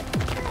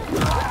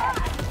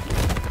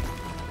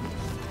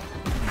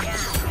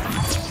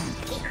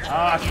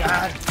 Oh,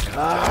 God.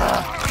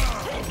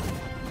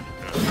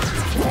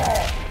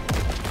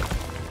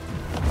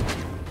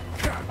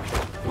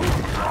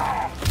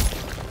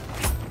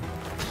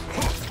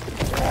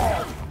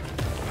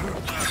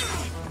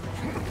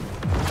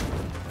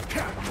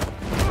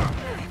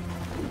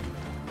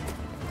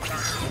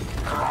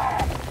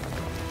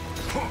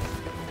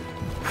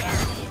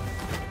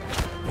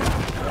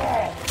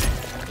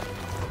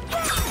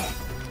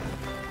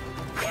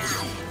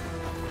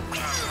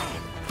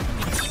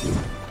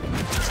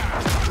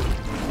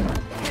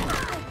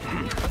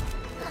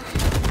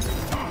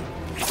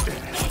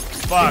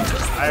 Fuck,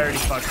 I already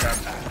fucked up.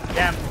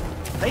 Damn,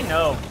 they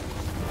know.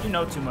 You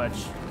know too much.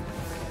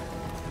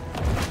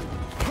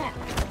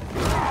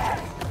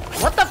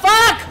 What the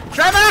fuck?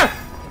 Tremor!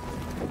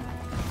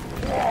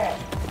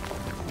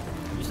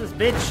 Useless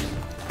bitch.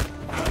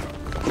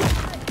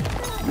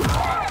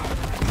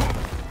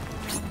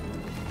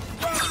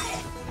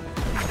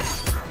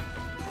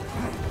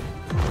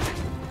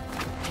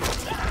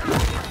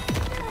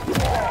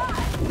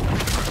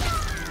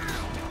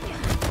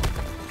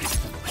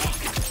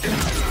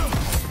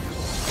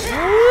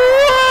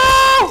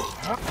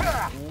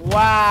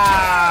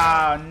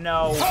 Wow,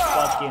 no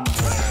fucking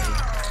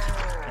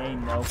way.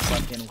 Ain't no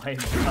fucking way,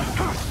 bro.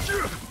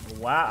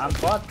 Wow, I'm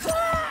fucked.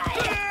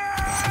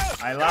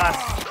 I lost.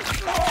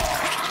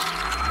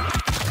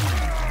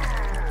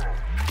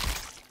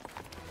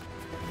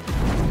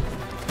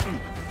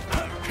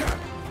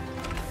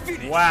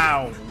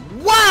 Wow.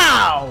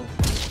 Wow!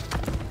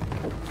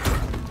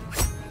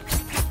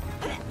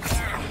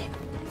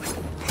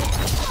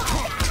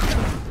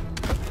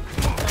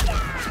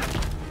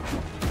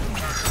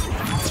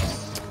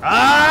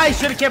 Ah, I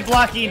should have kept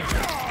blocking.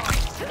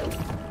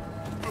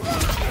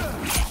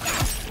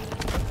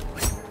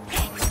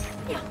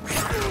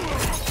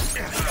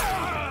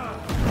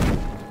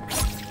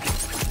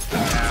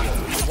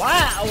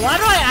 Why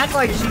do I act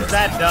like she's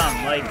that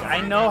dumb? Like,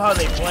 I know how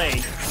they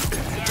play.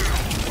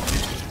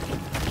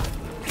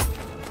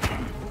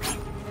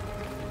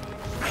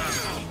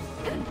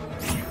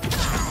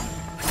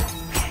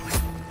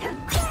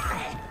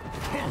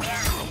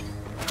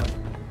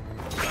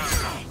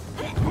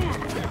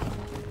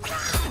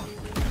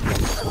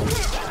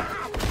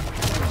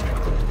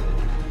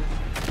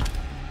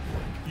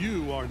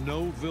 You are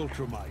no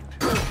Viltrumite.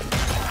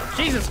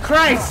 Jesus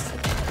Christ!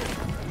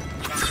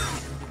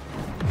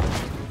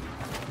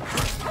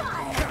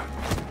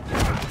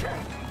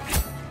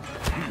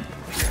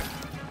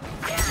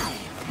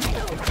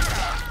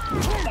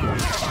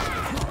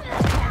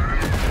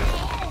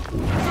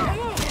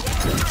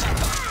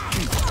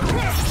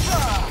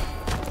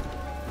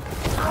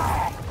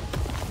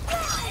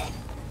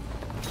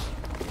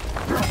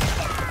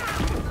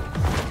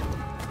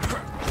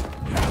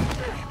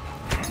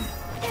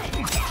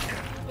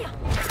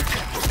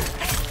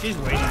 She's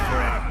waiting for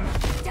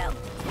it. Don't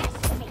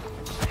test me.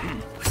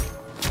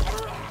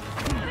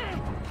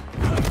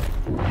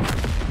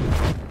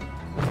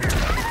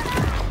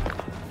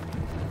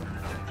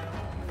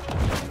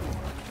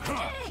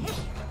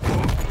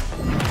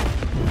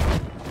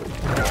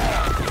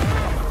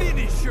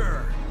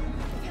 Finisher.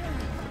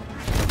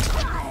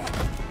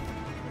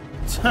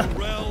 The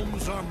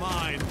realms are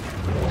mine.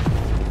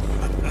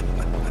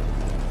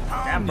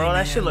 Damn, bro,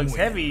 that shit looks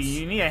heavy.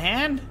 You need a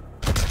hand?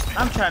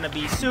 I'm trying to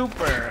be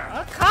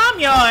super. Calm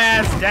your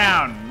ass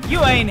down.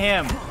 You ain't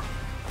him.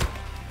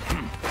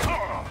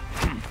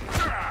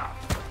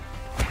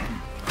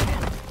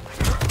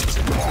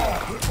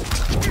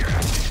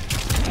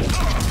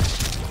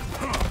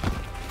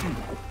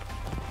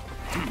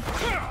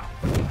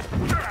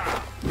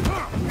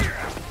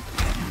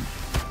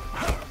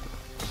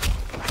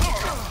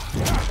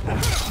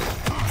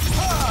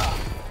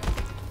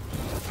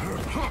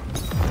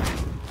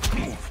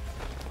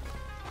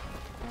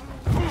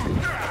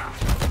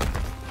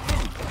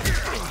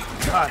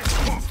 God,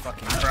 Jesus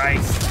fucking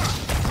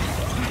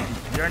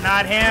Christ. You're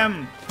not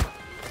him.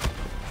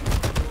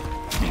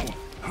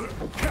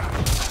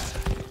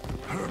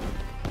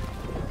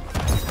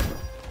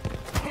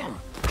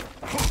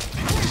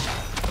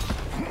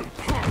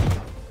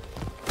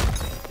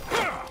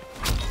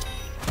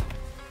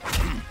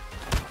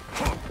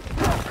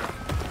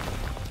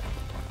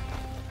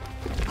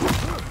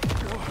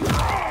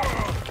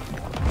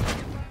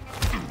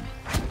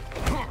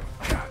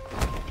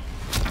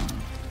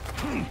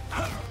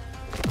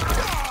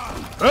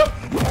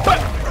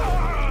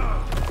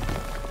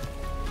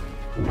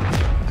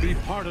 Be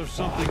part of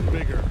something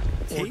bigger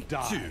or Take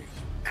die. 2.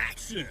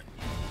 Action.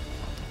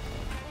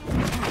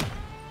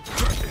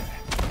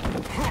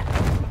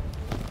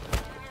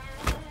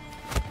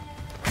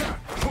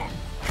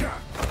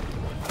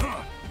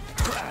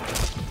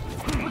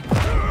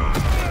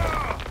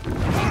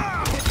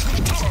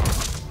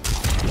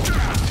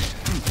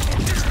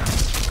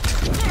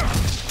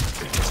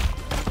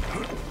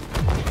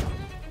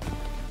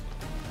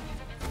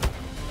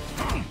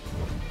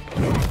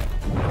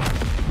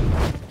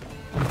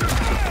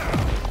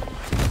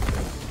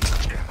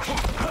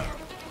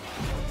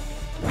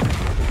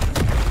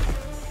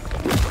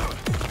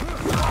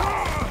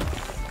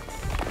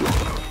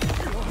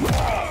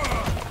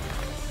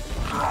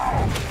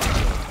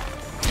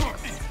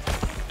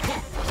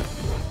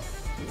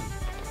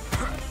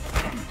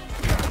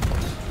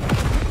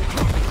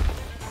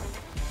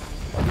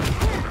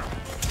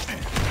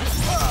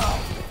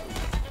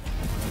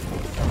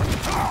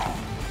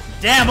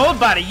 Damn, old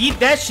body, yeet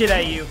that shit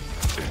at you.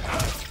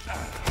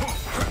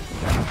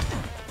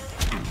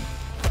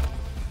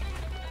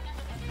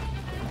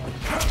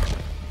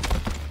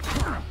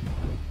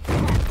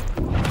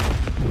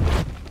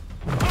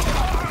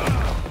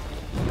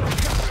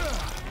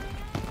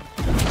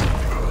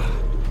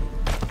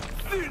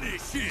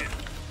 Finish him.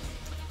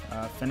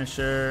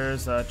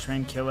 Finishers,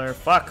 train killer.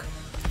 Fuck.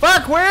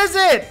 Fuck, where is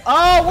it?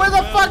 Oh, where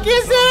the fuck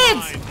is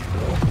it?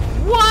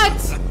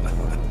 What?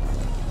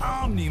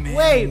 Omni-Man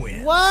Wait,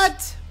 wins.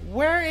 what?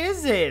 Where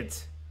is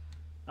it?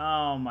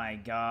 Oh my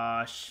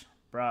gosh.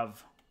 Bruv.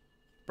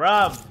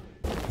 Bruv.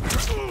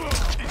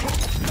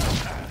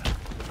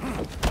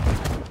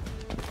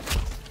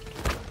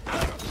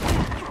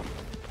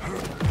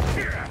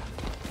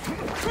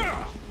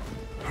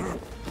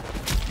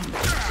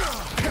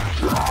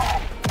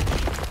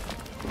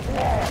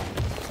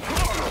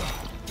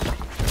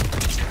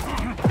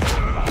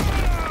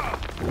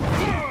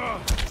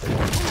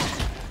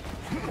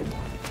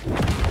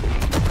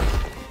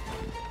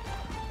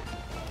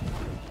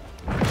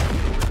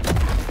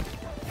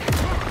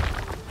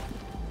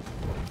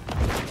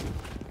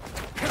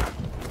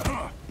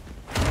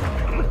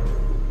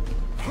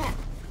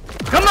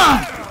 Come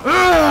on!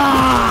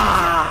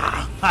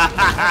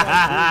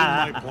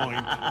 My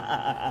point.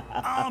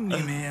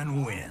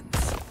 Omni-Man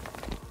wins.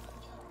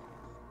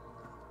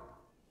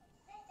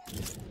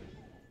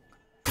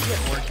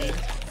 Working.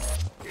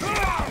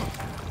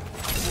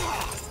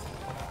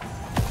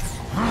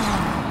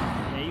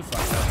 Yeah, you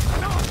fucked up.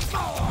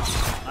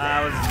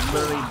 I was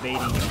literally baiting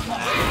you on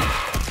that.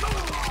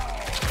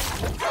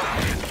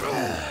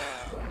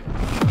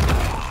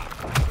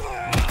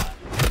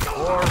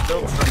 Or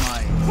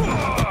Viltrumite.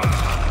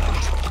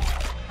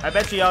 I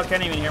bet you y'all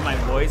can't even hear my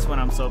voice when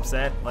I'm so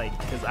upset, like,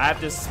 because I have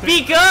to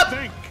speak up!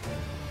 Think.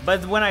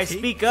 But when I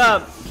speak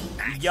up,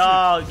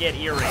 y'all get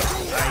earache.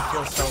 I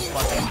feel so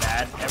fucking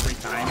bad every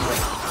time.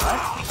 Like,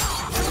 what?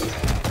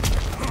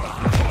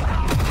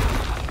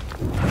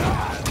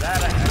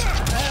 That I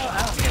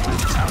don't get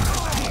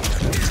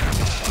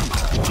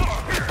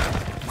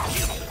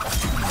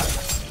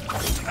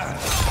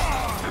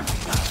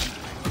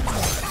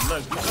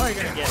Look, you know you're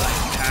gonna get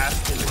like half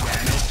to the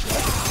damage.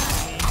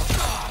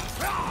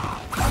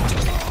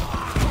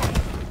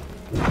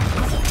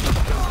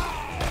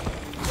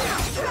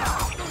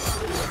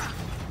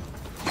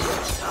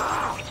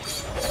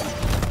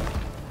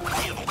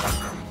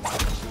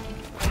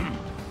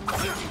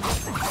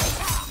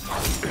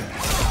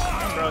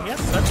 Bro, he has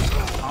such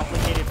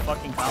complicated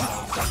fucking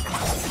combos.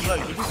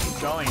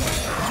 going.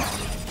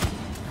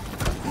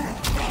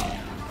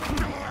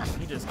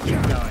 He just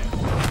keeps going.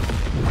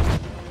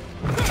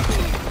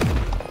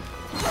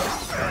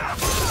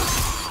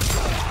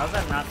 How's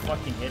that not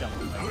fucking hit him?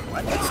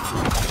 Like, what?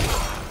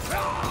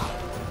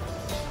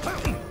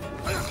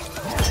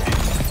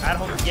 I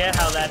don't get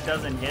how that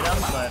doesn't hit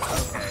him, but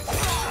okay.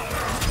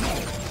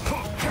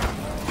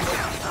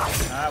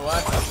 Alright,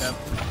 watch that.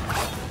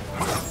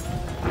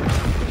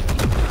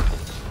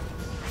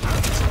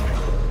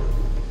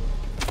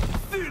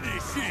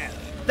 Finish him.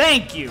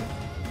 Thank you.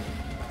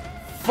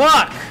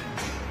 Fuck.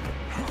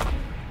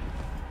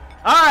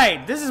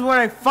 Alright, this is what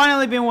I've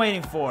finally been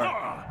waiting for.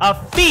 A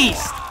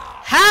feast.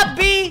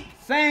 Happy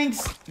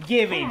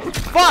Thanksgiving.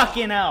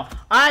 Fucking hell.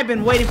 I've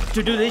been waiting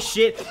to do this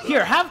shit.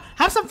 Here, have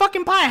some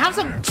fucking pie. Have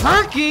some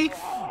turkey.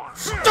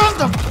 Stop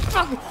the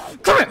fucking...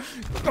 Come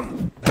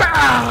here.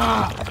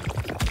 Ah!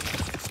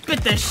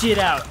 Spit that shit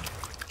out.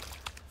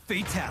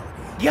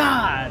 Fatality.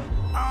 God.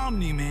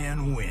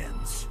 Omni-Man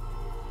wins.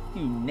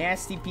 You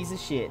nasty piece of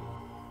shit.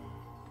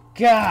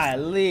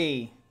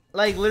 Golly.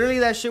 Like, literally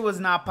that shit was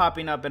not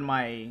popping up in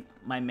my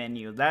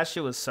menu. That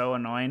shit was so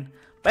annoying.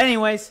 But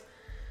anyways,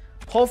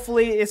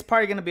 hopefully it's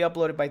probably going to be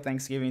uploaded by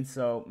Thanksgiving.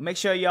 So make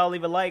sure y'all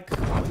leave a like,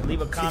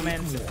 leave a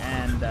comment,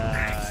 and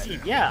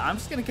yeah, I'm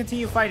just going to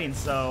continue fighting.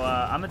 So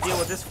I'm going to deal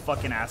with this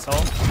fucking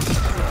asshole.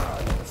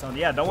 So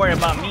yeah, don't worry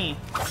about me.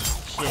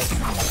 Shit.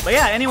 But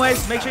yeah,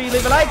 anyways, make sure you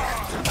leave a like,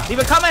 leave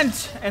a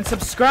comment, and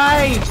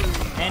subscribe.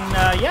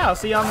 And yeah, I'll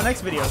see you on the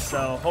next video.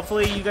 So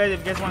hopefully if you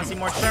guys want to see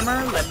more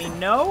Tremor, let me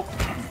know.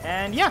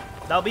 And yeah,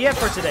 that'll be it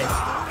for today.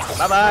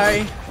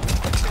 Bye-bye.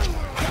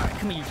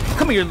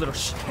 Come here, you little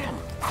shit.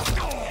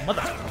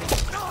 Mother.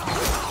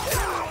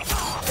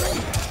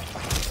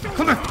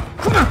 Come here.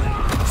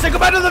 Say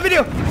goodbye to the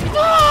video.